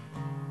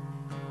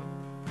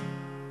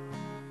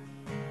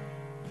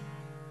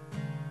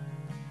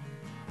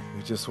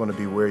 We just want to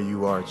be where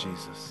you are,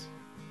 Jesus.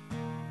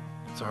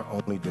 It's our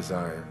only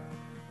desire.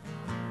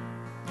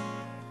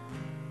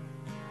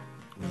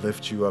 We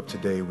lift you up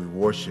today. We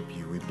worship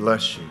you. We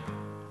bless you.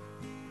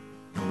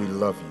 And we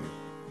love you.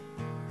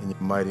 In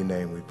your mighty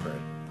name we pray.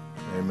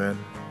 Amen.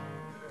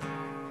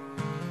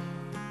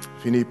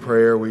 If you need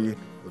prayer, we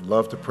would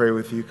love to pray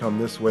with you. Come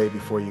this way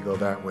before you go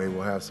that way.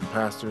 We'll have some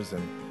pastors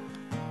and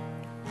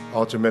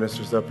altar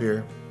ministers up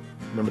here.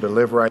 Remember to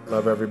live right,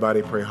 love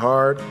everybody, pray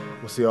hard.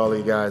 We'll see all of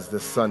you guys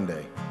this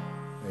Sunday.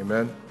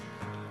 Amen.